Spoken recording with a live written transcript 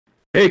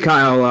Hey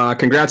Kyle,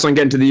 congrats on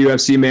getting to the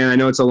UFC, man. I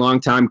know it's a long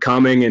time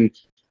coming, and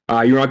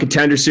you were on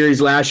Contender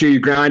Series last year.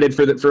 You grinded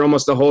for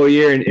almost a whole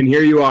year, and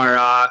here you are.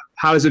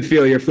 How does it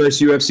feel, your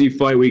first UFC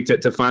fight week,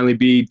 to finally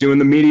be doing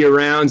the media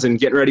rounds and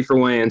getting ready for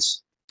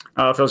weigh-ins?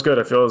 It feels good.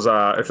 It feels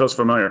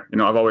familiar.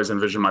 I've always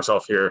envisioned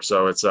myself here,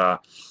 so it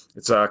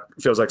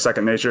feels like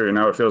second nature.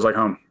 It feels like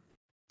home.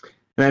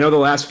 And I know the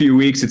last few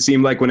weeks, it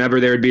seemed like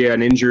whenever there would be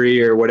an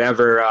injury or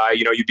whatever,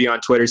 you'd be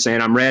on Twitter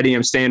saying, "I'm ready,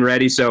 I'm staying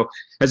ready." So,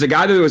 as a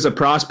guy that was a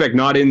prospect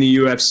not in the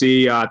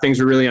UFC, things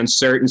were really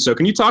uncertain. So,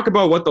 can you talk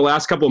about what the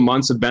last couple of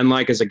months have been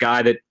like as a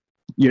guy that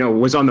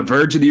was on the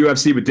verge of the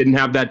UFC but didn't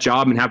have that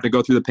job and have to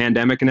go through the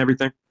pandemic and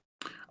everything?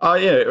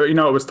 Yeah,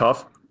 it was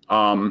tough.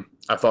 I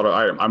thought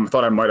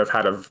I might have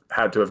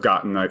had to have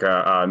gotten like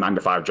a 9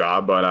 to 5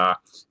 job, but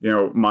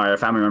my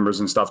family members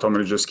and stuff told me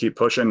to just keep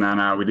pushing,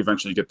 and we'd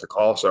eventually get the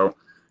call. So,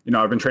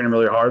 I've been training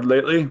really hard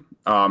lately.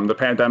 The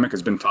pandemic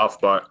has been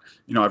tough, but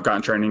I've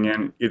gotten training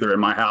in either in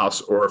my house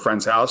or a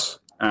friend's house,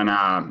 and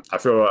I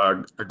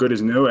feel good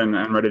as new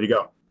and ready to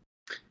go.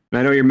 And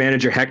I know your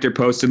manager Hector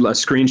posted a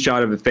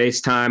screenshot of the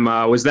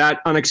FaceTime. Was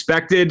that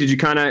unexpected? Did you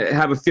kind of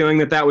have a feeling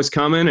that was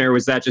coming, or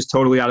was that just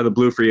totally out of the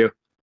blue for you?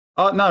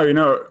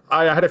 No,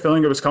 I had a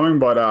feeling it was coming,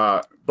 but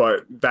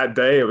that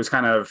day it was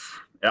kind of,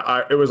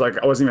 it was like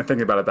I wasn't even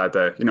thinking about it that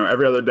day.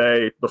 Every other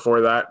day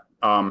before that,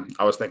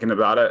 I was thinking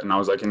about it, and I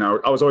was like,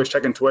 I was always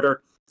checking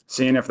Twitter,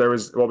 seeing if there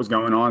was what was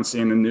going on,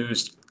 seeing the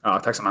news,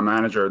 texting my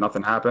manager,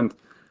 nothing happened.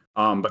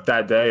 But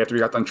that day after we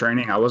got done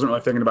training, I wasn't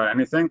really thinking about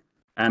anything,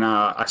 and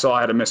I saw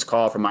I had a missed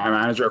call from my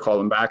manager. I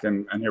called him back,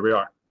 and here we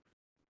are.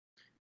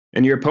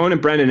 And your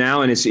opponent, Brendan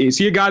Allen, is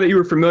he a guy that you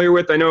were familiar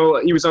with? I know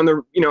he was on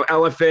the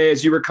LFA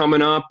as you were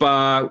coming up.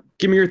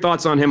 Give me your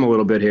thoughts on him a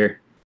little bit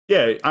here.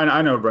 Yeah,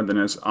 I know who Brendan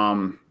is.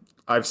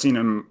 I've seen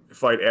him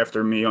fight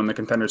after me on the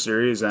Contender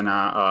Series, and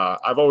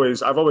I've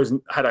always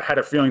had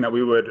a feeling that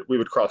we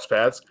would cross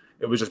paths.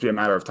 It would just be a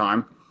matter of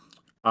time.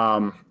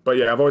 But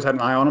yeah, I've always had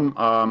an eye on him,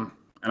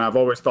 and I've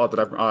always thought that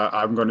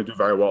I'm going to do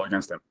very well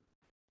against him.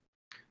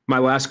 My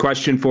last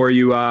question for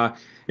you,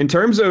 in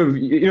terms of,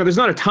 there's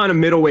not a ton of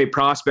middleweight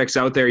prospects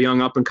out there,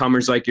 young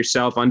up-and-comers like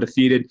yourself,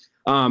 undefeated.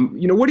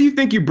 What do you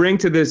think you bring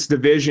to this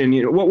division?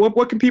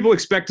 What can people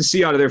expect to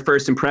see out of their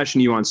first impression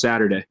of you on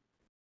Saturday?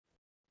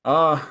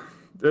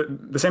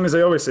 The same as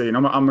they always say.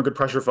 I'm a good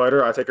pressure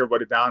fighter. I take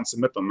everybody down and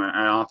submit them, and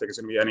I don't think it's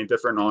going to be any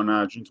different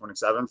on June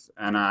 27th.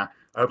 And I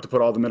hope to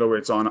put all the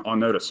middleweights on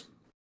notice.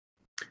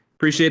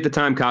 Appreciate the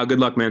time, Kyle. Good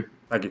luck, man.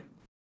 Thank you.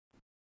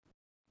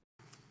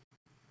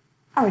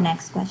 Our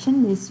next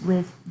question is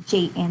with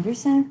Jay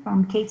Anderson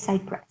from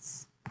Side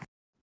Press.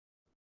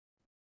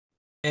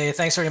 Hey,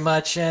 thanks very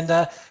much.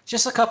 And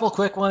just a couple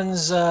quick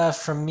ones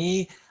from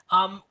me.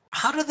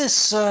 How did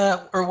this,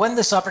 or when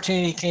this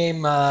opportunity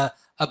came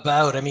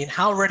about? I mean,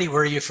 how ready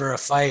were you for a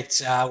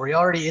fight? Were you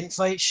already in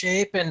fight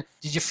shape, and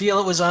did you feel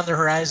it was on the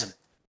horizon?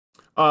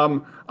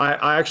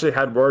 I actually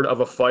had word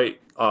of a fight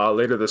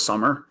later this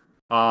summer,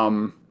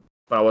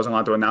 but I wasn't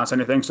allowed to announce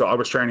anything, so I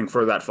was training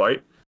for that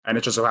fight. And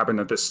it just so happened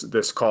that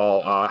this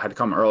call had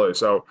come early.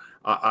 So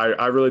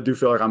I really do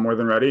feel like I'm more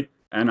than ready.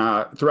 And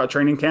throughout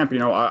training camp,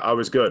 I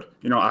was good.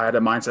 I had a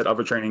mindset of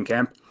a training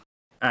camp,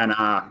 and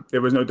it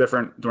was no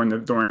different during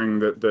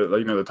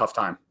the tough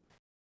time.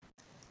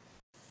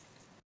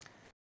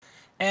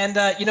 And,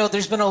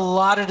 there's been a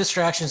lot of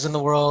distractions in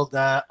the world.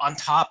 On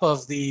top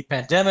of the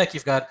pandemic,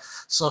 you've got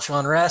social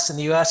unrest in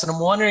the U.S., and I'm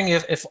wondering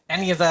if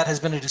any of that has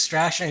been a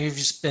distraction, or you've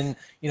just been,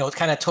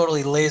 kind of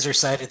totally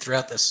laser-sighted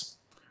throughout this.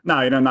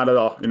 No, not at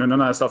all. None of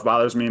that stuff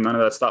bothers me. None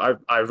of that stuff.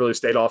 I've really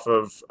stayed off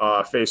of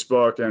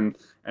Facebook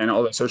and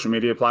all the social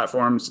media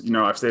platforms.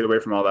 I've stayed away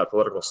from all that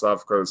political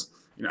stuff because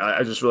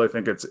I just really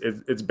think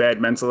it's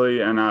bad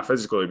mentally and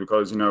physically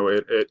because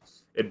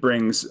it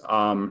brings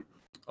a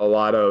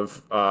lot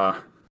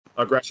of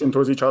aggression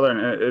towards each other,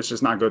 and it's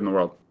just not good in the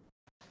world.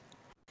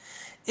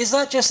 Is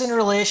that just in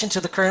relation to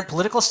the current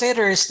political state,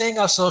 or is staying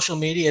off social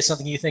media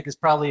something you think is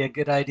probably a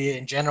good idea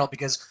in general?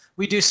 Because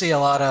we do see a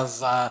lot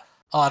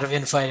of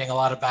infighting, a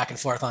lot of back and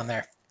forth on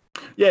there.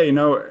 Yeah,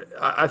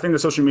 I think the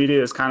social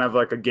media is kind of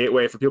like a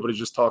gateway for people to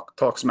just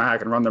talk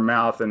smack and run their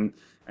mouth and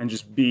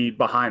just be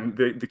behind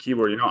the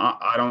keyboard.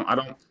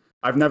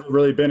 I've never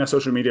really been a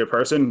social media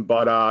person,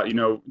 but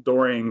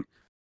during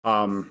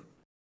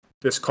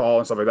this call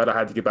and stuff like that, I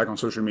had to get back on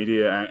social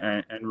media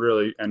and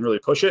really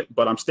push it.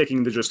 But I'm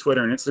sticking to just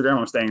Twitter and Instagram.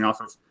 I'm staying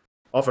off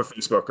of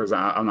Facebook because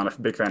I'm not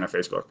a big fan of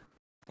Facebook.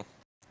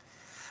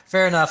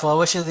 Fair enough. Well, I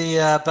wish you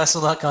the best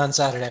of luck on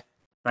Saturday.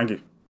 Thank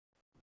you.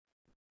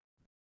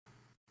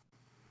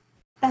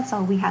 That's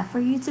all we have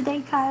for you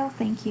today, Kyle.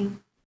 Thank you.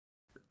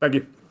 Thank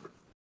you.